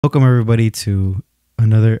Welcome, everybody, to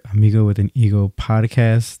another Amigo with an Ego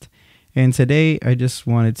podcast. And today I just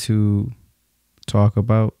wanted to talk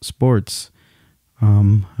about sports.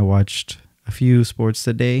 I watched a few sports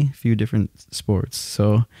today, a few different sports.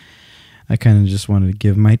 So I kind of just wanted to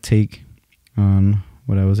give my take on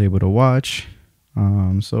what I was able to watch.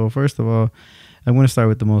 So first of all, I want to start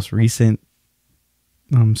with the most recent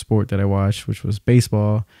sport that I watched, which was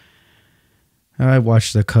baseball. I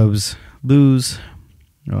watched the Cubs lose.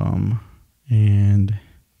 And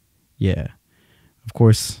yeah, of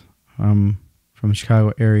course, I'm from the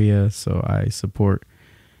Chicago area, so I support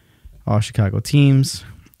all Chicago teams.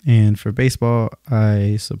 And for baseball,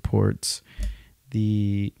 I support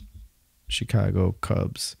the Chicago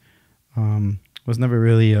Cubs. Was never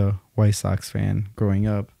really a White Sox fan growing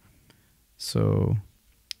up, so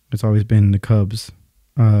it's always been the Cubs.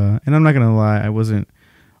 And I'm not gonna lie, I wasn't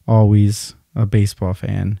always a baseball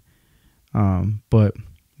fan, but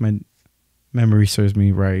my memory serves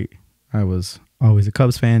me right. I was always a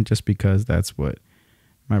Cubs fan just because that's what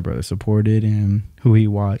my brother supported and who he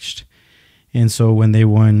watched. And so when they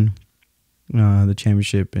won the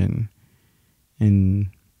championship in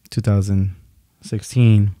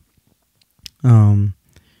 2016,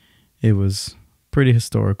 it was pretty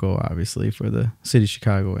historical, obviously, for the city of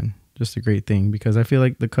Chicago, and just a great thing because I feel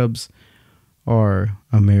like the Cubs are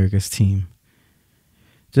America's team.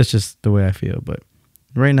 That's just the way I feel. But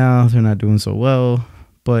right now they're not doing so well,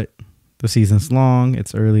 but the season's long.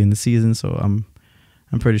 It's early in the season, so I'm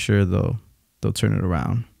pretty sure they'll turn it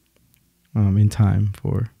around in time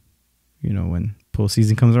for, when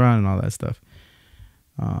postseason comes around and all that stuff.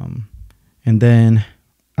 And then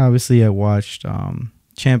obviously I watched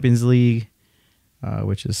Champions League,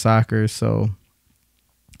 which is soccer. So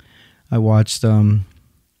I watched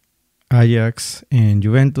Ajax and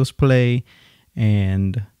Juventus play,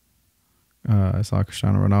 and I saw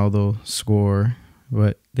Cristiano Ronaldo score,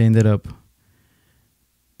 but they ended up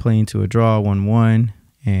playing to a draw, 1-1,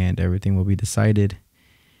 and everything will be decided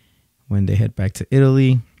when they head back to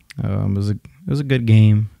Italy. It was a good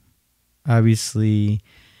game. Obviously,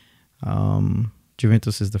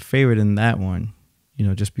 Juventus is the favorite in that one,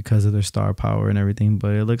 just because of their star power and everything.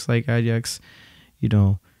 But it looks like Ajax,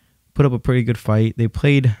 put up a pretty good fight. They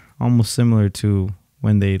played almost similar to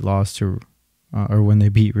when they lost to or when they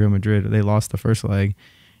beat Real Madrid. They lost the first leg,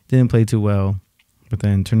 didn't play too well, but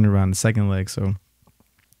then turned it around the second leg. So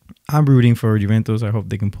I'm rooting for Juventus. I hope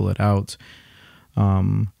they can pull it out.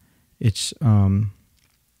 I've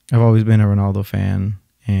always been a Ronaldo fan,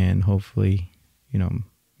 and hopefully,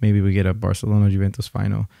 maybe we get a Barcelona-Juventus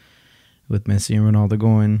final with Messi and Ronaldo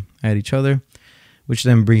going at each other, which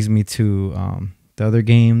then brings me to the other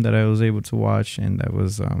game that I was able to watch, and that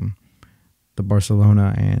was the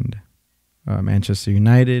Barcelona and Manchester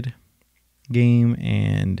United game,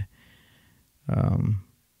 and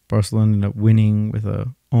Barcelona ended up winning with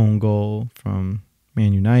a own goal from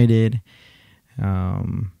Man United.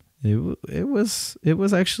 It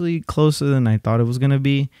was actually closer than I thought it was gonna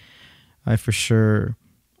be. I for sure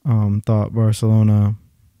thought Barcelona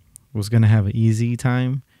was gonna have an easy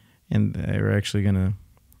time, and they were actually gonna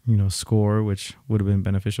score, which would have been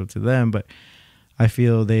beneficial to them. But I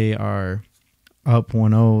feel they are up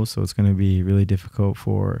 1-0, so it's going to be really difficult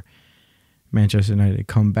for Manchester United to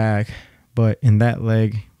come back. But in that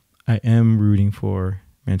leg, I am rooting for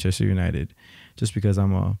Manchester United just because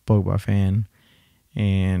I'm a Pogba fan,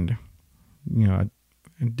 and I've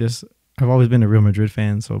always been a Real Madrid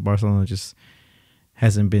fan, so Barcelona just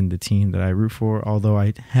hasn't been the team that I root for, although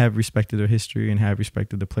I have respected their history and have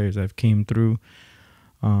respected the players that have came through,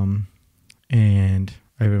 and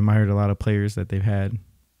I've admired a lot of players that they've had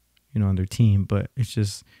on their team. But it's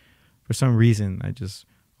just, for some reason, I just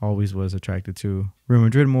always was attracted to Real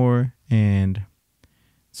Madrid more. And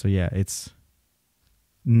so, yeah,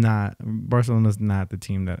 Barcelona's not the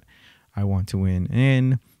team that I want to win.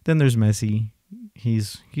 And then there's Messi.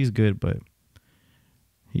 He's good, but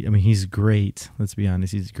he's great. Let's be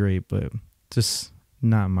honest. He's great, but just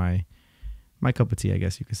not my cup of tea, I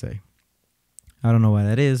guess you could say. I don't know why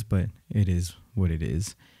that is, but it is what it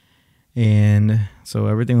is. And so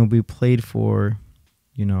everything will be played for,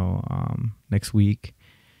 next week.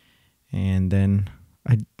 And then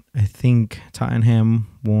I think Tottenham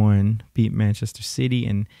beat Manchester City,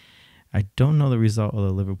 and I don't know the result of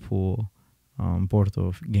the Liverpool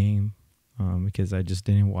Porto game because I just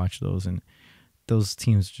didn't watch those, and those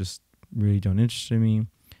teams just really don't interest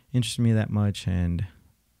me that much. And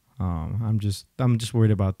I'm just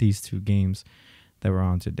worried about these two games that we're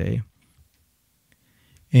on today.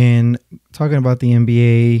 And talking about the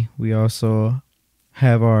NBA, we also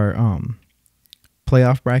have our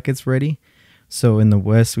playoff brackets ready. So in the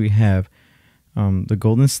West, we have the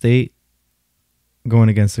Golden State going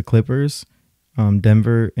against the Clippers,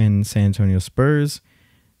 Denver and San Antonio Spurs.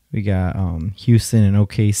 We got Houston and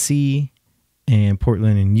OKC, and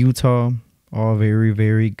Portland and Utah. All very,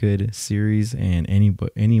 very good series, and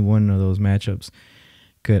any one of those matchups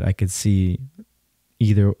I could see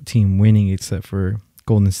either team winning except for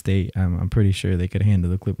Golden State. I'm pretty sure they could handle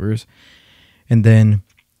the Clippers. And then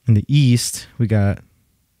in the East, we got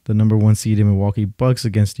the number 1 seed in Milwaukee Bucks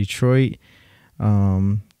against Detroit,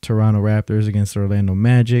 Toronto Raptors against Orlando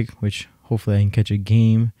Magic, which hopefully I can catch a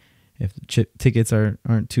game if the tickets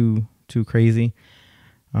aren't too crazy.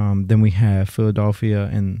 Then we have Philadelphia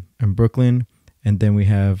and Brooklyn, and then we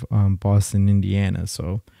have Boston, Indiana.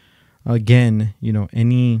 So again,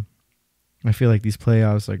 I feel like these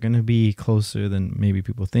playoffs are going to be closer than maybe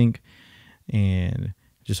people think, and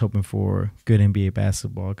just hoping for good NBA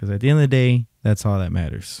basketball, because at the end of the day, that's all that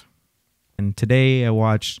matters. And today I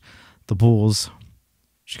watched the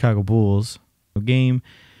Chicago Bulls game,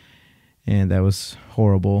 and that was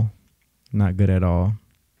horrible, not good at all.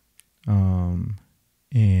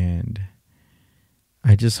 And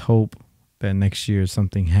I just hope that next year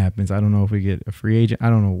something happens. I don't know if we get a free agent. I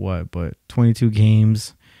don't know what, but 22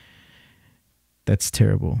 games, that's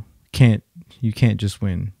terrible. You can't just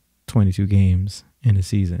win 22 games in a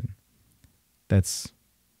season. That's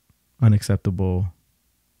unacceptable.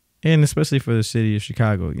 And especially for the city of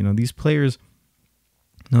Chicago. These players,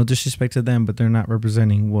 no disrespect to them, but they're not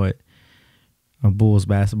representing what a Bulls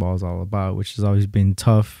basketball is all about, which has always been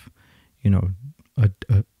tough,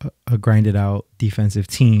 a grinded out defensive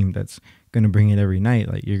team that's going to bring it every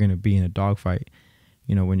night. Like, you're going to be in a dogfight,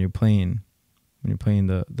 when you're playing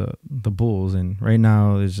the Bulls. And right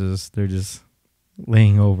now they're just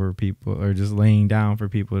laying over people, or just laying down for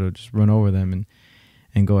people to just run over them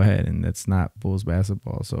and go ahead. And that's not Bulls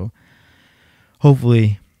basketball. So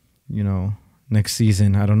hopefully, next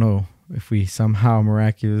season, I don't know if we somehow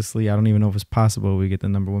miraculously, I don't even know if it's possible, we get the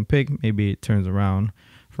number 1 pick. Maybe it turns around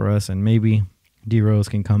for us, and maybe D Rose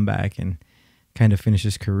can come back and kind of finish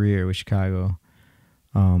his career with Chicago.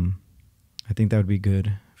 I think that would be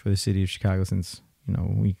good for the city of Chicago, since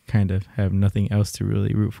we kind of have nothing else to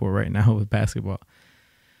really root for right now with basketball.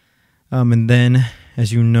 And then,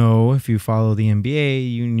 as you know, if you follow the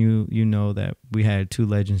NBA, you know that we had 2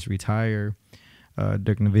 legends retire,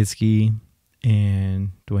 Dirk Nowitzki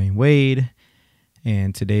and Dwayne Wade,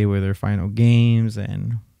 and today were their final games.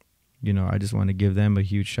 And I just want to give them a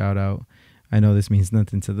huge shout out. I know this means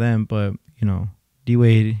nothing to them, but D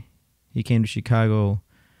Wade, he came to Chicago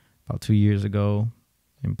about 2 years ago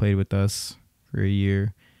and played with us for a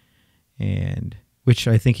year, and which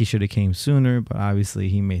I think he should have came sooner, but obviously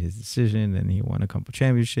he made his decision, and he won a couple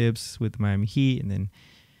championships with the Miami Heat, and then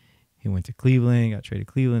he went to Cleveland, got traded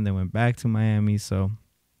to Cleveland, then went back to Miami. So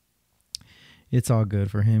it's all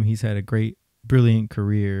good for him. He's had a great, brilliant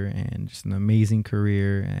career, and just an amazing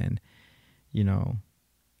career, and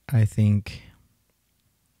I think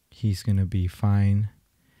he's going to be fine.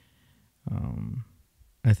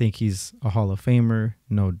 I think he's a Hall of Famer,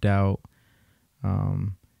 no doubt.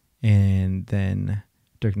 And then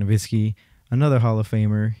Dirk Nowitzki, another Hall of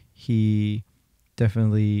Famer. He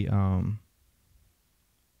definitely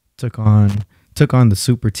took on the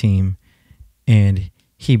super team, and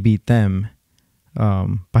he beat them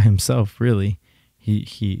by himself, really.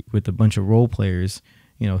 He with a bunch of role players,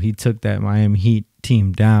 he took that Miami Heat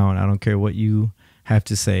team down. I don't care what you have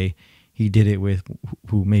to say. He did it with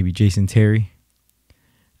maybe Jason Terry.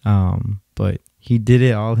 But he did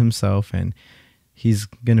it all himself, and he's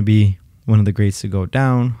going to be one of the greats to go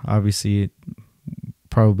down. Obviously,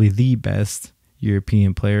 probably the best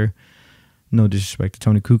European player. No disrespect to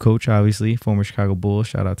Tony Kukoc, obviously, former Chicago Bull.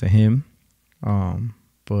 Shout out to him.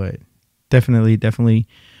 But definitely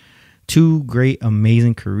 2 great,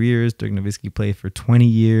 amazing careers. Dirk Nowitzki played for 20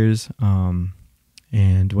 years. And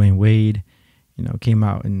Dwayne Wade, came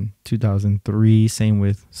out in 2003,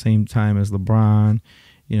 same time as LeBron.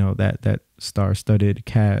 That star-studded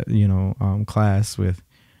class with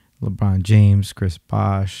LeBron James, Chris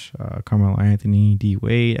Bosh, Carmelo Anthony, D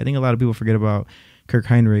Wade. I think a lot of people forget about Kirk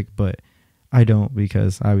Heinrich, but I don't,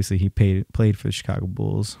 because obviously he played for the Chicago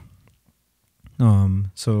Bulls. I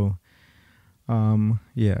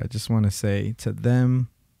just want to say to them,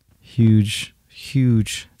 huge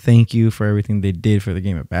thank you for everything they did for the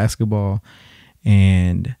game of basketball,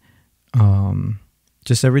 and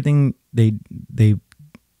just everything they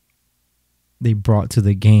brought to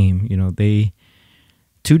the game. They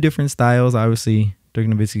 2 different styles. Obviously, Dirk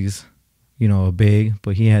Nowitzki's, a big,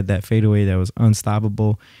 but he had that fadeaway that was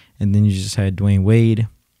unstoppable. And then you just had Dwayne Wade,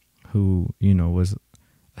 who, was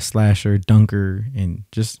a slasher, dunker, and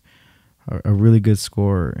just a really good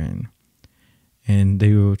scorer. And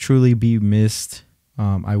they will truly be missed.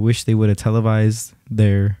 I wish they would have televised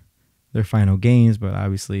their final games, but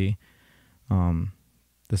obviously the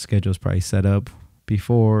schedule's probably set up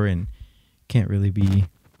before and can't really be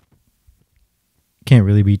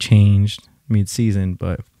changed mid-season.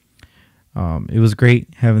 But it was great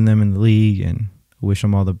having them in the league, and I wish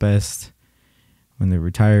them all the best when they're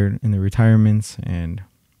retired in their retirements. And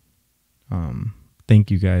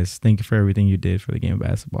thank you guys. Thank you for everything you did for the game of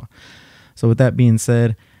basketball. So with that being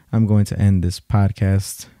said, I'm going to end this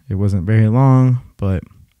podcast. It wasn't very long, but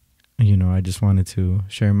I just wanted to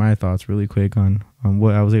share my thoughts really quick on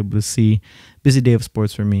what I was able to see. Busy day of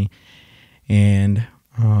sports for me. And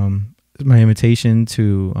my invitation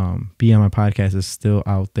to be on my podcast is still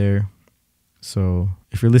out there. So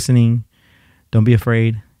if you're listening, don't be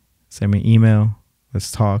afraid. Send me an email.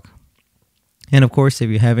 Let's talk. And of course, if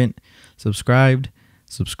you haven't subscribed,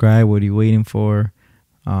 subscribe. What are you waiting for?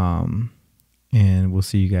 And we'll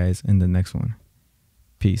see you guys in the next one.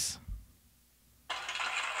 Peace.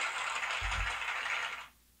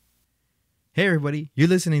 Hey everybody, you're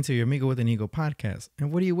listening to your Amigo with an Ego podcast.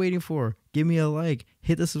 And what are you waiting for? Give me a like,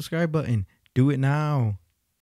 hit the subscribe button. Do it now.